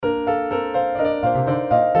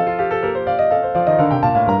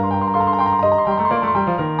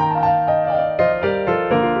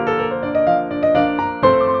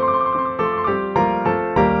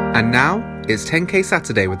It's 10K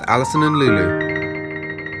Saturday with Alison and Lulu.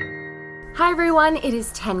 Hi everyone, it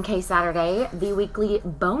is 10K Saturday, the weekly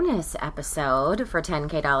bonus episode for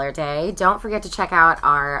 10K Dollar Day. Don't forget to check out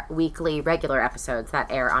our weekly regular episodes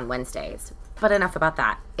that air on Wednesdays. But enough about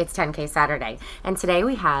that. It's 10K Saturday. And today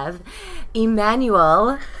we have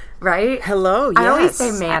Emanuel, right? Hello, yes. I always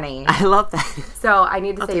say Manny. I love that. So I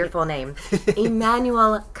need to say your full name.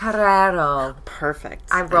 Emanuel Carrero. Perfect.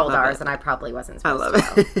 I rolled ours and I probably wasn't supposed to.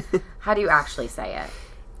 I love it. How do you actually say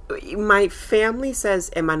it? My family says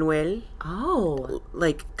Emanuel. Oh.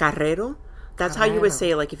 Like Carrero. That's how you would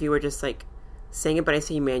say it, like if you were just like saying it, but I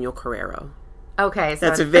say Emanuel Carrero. Okay. So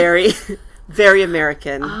that's a very, very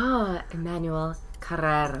American. Oh, Emanuel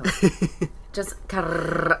Carrero. just like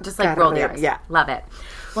Carrero, roll the R's. yeah. Love it.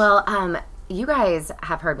 Well, you guys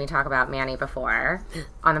have heard me talk about Manny before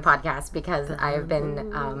on the podcast because I've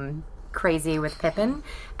been crazy with Pippin,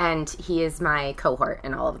 and he is my cohort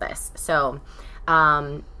in all of this. So,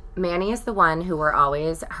 Manny is the one who we're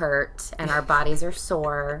always hurt and our bodies are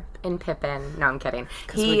sore in Pippin. No, I'm kidding.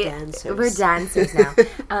 We're dancers. We're dancers now.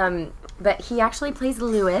 But he actually plays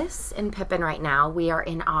Lewis in Pippin right now. We are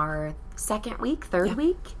in our second week.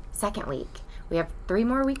 We have 3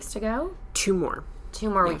 more weeks to go. 2 more. 2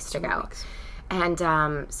 more weeks to go. And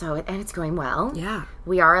and it's going well. Yeah.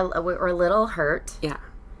 We're a little hurt. Yeah.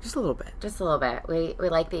 Just a little bit. Just a little bit. We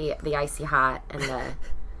like the icy hot and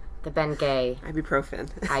the Bengay.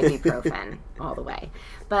 Ibuprofen all the way.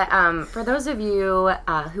 But for those of you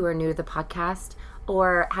who are new to the podcast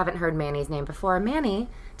or haven't heard Manny's name before, Manny,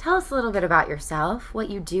 tell us a little bit about yourself, what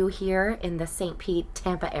you do here in the St. Pete,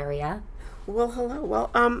 Tampa area. Well, hello.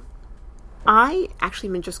 Well, I actually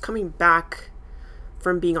been just coming back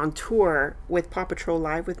from being on tour with Paw Patrol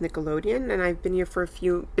Live with Nickelodeon, and I've been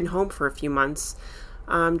home for a few months,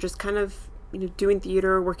 just kind of doing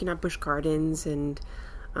theater, working at Busch Gardens, and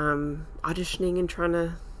auditioning and trying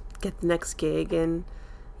to get the next gig, and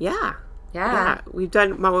yeah, we've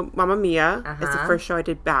done Mamma Mia. It's the first show I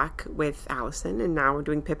did back with Allison, and now we're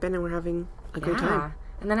doing Pippin, and we're having a great time.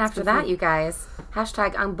 And then after that, you guys,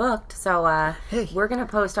 #unbooked. So we're going to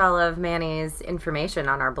post all of Manny's information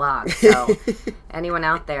on our blog. So anyone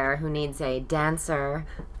out there who needs a dancer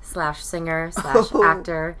 /singer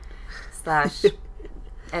 /actor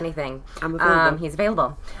anything, I'm available. he's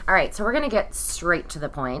available. All right, so we're going to get straight to the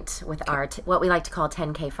point with our what we like to call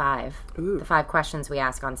 10K5, the 5 questions we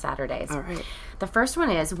ask on Saturdays. All right. The first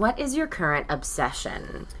one is, what is your current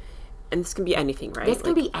obsession? And this can be anything, right? This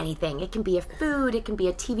can be anything. It can be a food. It can be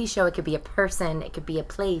a TV show. It could be a person. It could be a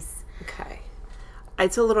place. Okay.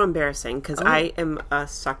 It's a little embarrassing because I am a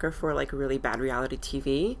sucker for like really bad reality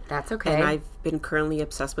TV. That's okay. And I've been currently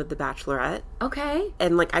obsessed with The Bachelorette. Okay.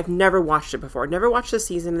 And like I've never watched it before. Never watched this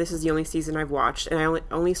season. This is the only season I've watched, and I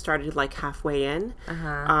only started like halfway in.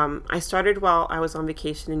 I started while I was on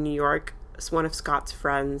vacation in New York. One of Scott's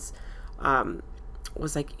friends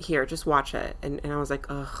was like, "Here, just watch it," and I was like,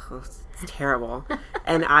 "Ugh, it's terrible,"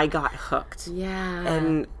 and I got hooked. Yeah.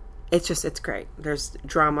 And it's great. There's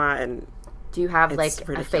drama and. Do you have like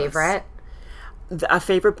a favorite? A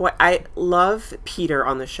favorite boy? I love Peter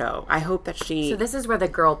on the show. I hope that she... So this is where the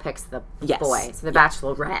girl picks the boy. So the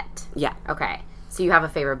Bachelorette. Yeah. Okay. So you have a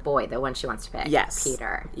favorite boy, the one she wants to pick. Yes.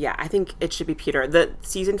 Peter. Yeah, I think it should be Peter. The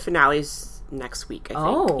season finale is next week, I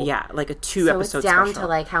think. Oh. Yeah, like a 2-episode special. So it's down special. to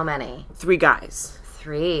like how many? 3 guys.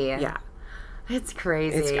 3? Yeah. It's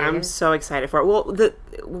crazy. I'm so excited for it. Well,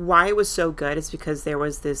 why it was so good is because there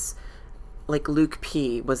was this... Like Luke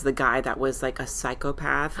P was the guy that was like a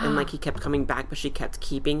psychopath and like he kept coming back, but she kept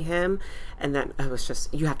keeping him. And then it was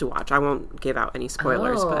just, you have to watch. I won't give out any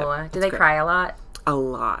spoilers. But do they cry a lot? A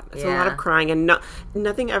lot. It's a lot of crying, and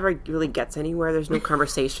nothing ever really gets anywhere. There's no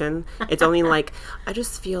conversation. It's only like, I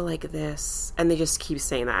just feel like this. And they just keep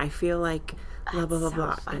saying that. I feel like blah, blah, blah,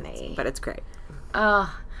 blah. Funny. But it's great. I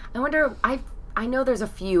wonder, I know there's a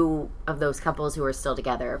few of those couples who are still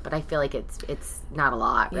together, but I feel like it's not a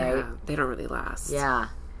lot, right? Yeah, they don't really last. Yeah.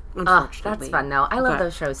 Unfortunately. That's fun, though. I love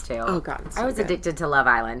those shows, too. Oh, God. I was addicted to Love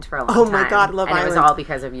Island for a long time. Oh, my God, Love Island. And it was all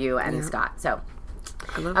because of you and Scott. So,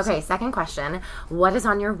 okay, second question. What is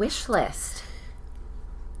on your wish list?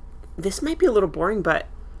 This might be a little boring, but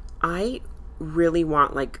I really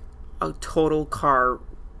want, like, a total car,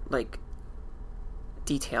 like,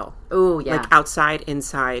 detail. Ooh, yeah. Like, outside,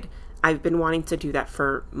 inside. I've been wanting to do that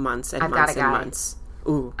for months and months and months.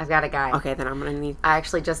 Ooh. I've got a guy. Okay, then I'm going to need... I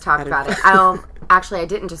actually just talked about it. Actually, I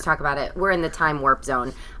didn't just talk about it. We're in the time warp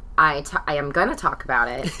zone. I am going to talk about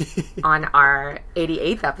it on our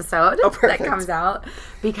 88th episode that comes out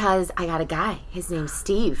because I got a guy. His name's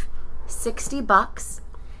Steve. $60.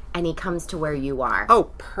 and he comes to where you are.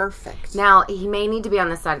 Oh, perfect. Now, he may need to be on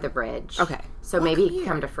the side of the bridge. Okay. So maybe he could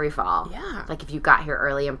come to Free Fall. Yeah. Like, if you got here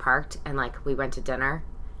early and parked, and, like, we went to dinner.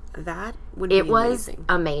 That would be amazing. It was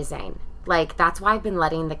amazing. Like, that's why I've been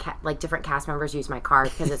letting the different cast members use my car,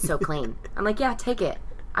 because it's so clean. I'm like, yeah, take it.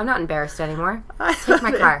 I'm not embarrassed anymore. Take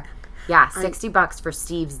my car. Yeah, $60 for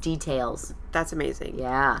Steve's details. That's amazing.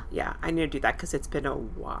 Yeah. Yeah, I need to do that because it's been a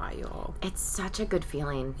while. It's such a good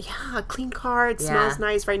feeling. Yeah, a clean car. It smells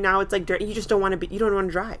nice. Right now, it's like dirty. You just don't want to you don't want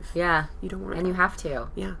to drive. Yeah. You don't want to. And you have to.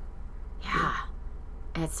 Yeah. Yeah.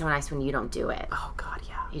 And it's so nice when you don't do it. Oh, God,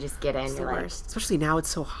 yeah. You just get in. It's you're the like, worst. Especially now, it's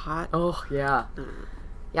so hot. oh, yeah.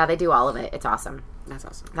 Yeah, they do all of it. It's awesome. That's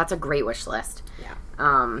awesome. That's a great wish list. Yeah.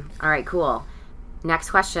 All right, cool.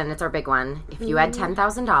 Next question. It's our big one. If you had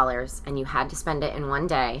 $10,000 and you had to spend it in one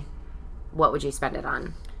day, what would you spend it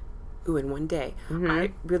on? Ooh, in one day.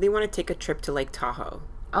 I really want to take a trip to Lake Tahoe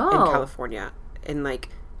in California and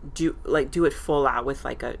do it full out with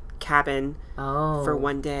like a cabin for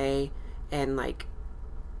one day and like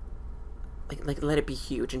let it be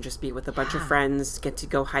huge and just be with a bunch of friends, get to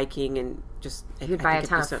go hiking and just you'd buy a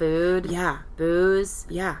ton of food, booze,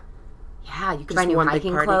 yeah, you could buy new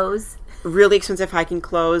hiking clothes, really expensive hiking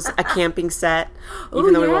clothes, a camping set,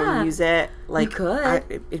 even though we won't use it. Like, you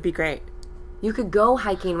could. It'd be great. You could go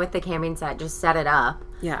hiking with the camping set, just set it up,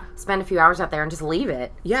 spend a few hours out there and just leave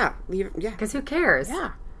it. Yeah, because who cares?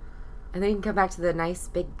 Yeah, and then you can come back to the nice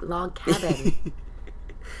big log cabin.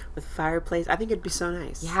 With fireplace. I think it'd be so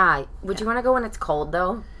nice. Yeah. Would you want to go when it's cold,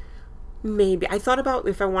 though? Maybe. I thought about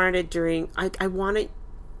if I wanted it during... I want to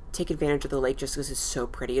take advantage of the lake just because it's so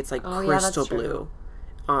pretty. It's like crystal blue.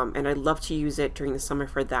 And I'd love to use it during the summer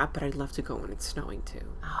for that, but I'd love to go when it's snowing,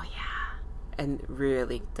 too. Oh, yeah. And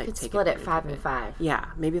really take split it 5 and 5. Yeah.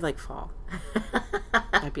 Maybe like fall.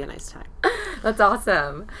 That'd be a nice time. That's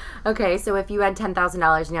awesome. Okay, so if you had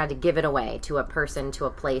 $10,000 and you had to give it away to a person, to a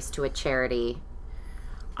place, to a charity...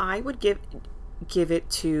 I would give it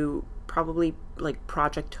to probably like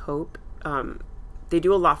Project Hope. They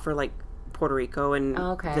do a lot for like Puerto Rico and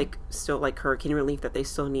like still like hurricane relief that they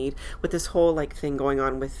still need with this whole like thing going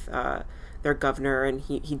on with their governor, and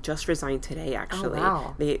he just resigned today actually.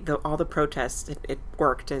 Oh, wow. All the protests it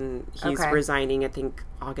worked, and he's resigning. I think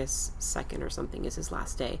August 2nd or something is his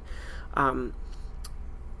last day. But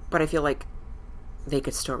I feel like they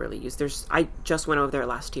could still really use. I just went over there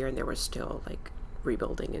last year and there was still like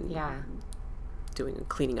rebuilding and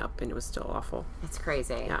cleaning up, and it was still awful. It's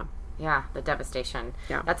crazy. Yeah, the devastation.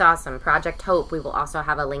 Yeah, that's awesome. Project Hope, we will also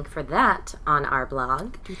have a link for that on our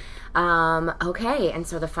blog. Okay, and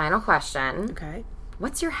so the final question,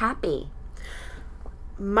 what's your happy?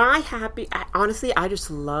 My happy, honestly, I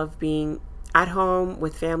just love being at home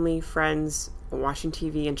with family, friends, watching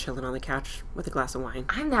TV and chilling on the couch with a glass of wine.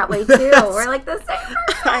 I'm that way too. We're like the same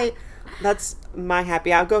person. That's my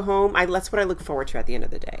happy. I'll go home. That's what I look forward to at the end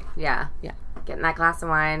of the day. Yeah. Getting that glass of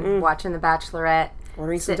wine, watching The Bachelorette,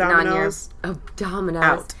 ordering some Domino's. Domino's.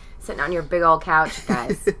 Out. Sitting on your big old couch,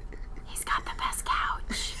 guys. He's got the best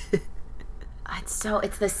couch.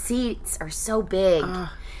 It's the seats are so big.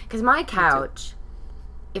 Because my couch,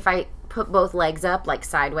 if I put both legs up like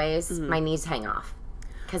sideways, my knees hang off.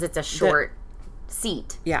 Because it's a short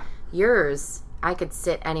seat. Yeah. Yours, I could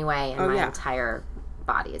sit anyway, and my entire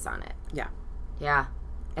body is on it. Yeah.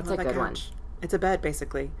 It's a good one. It's a bed,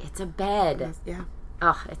 basically. It's a bed. Yeah.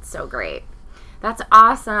 Oh, it's so great. That's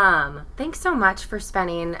awesome. Thanks so much for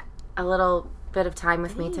spending a little bit of time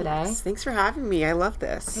with me today. Thanks for having me. I love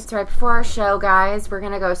this. It's right before our show, guys. We're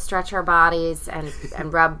going to go stretch our bodies and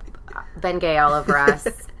rub Bengay all over us,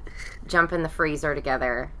 jump in the freezer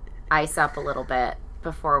together, ice up a little bit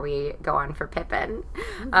before we go on for Pippin.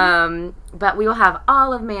 But we will have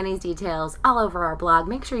all of Manny's details all over our blog.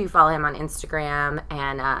 Make sure you follow him on Instagram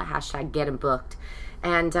and hashtag get him booked.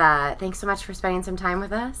 And thanks so much for spending some time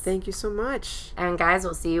with us. Thank you so much. And guys,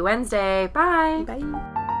 we'll see you Wednesday. Bye. Bye.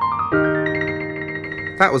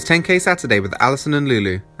 That was 10K Saturday with Alison and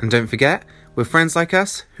Lulu. And don't forget, with friends like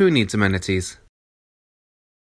us, who needs amenities?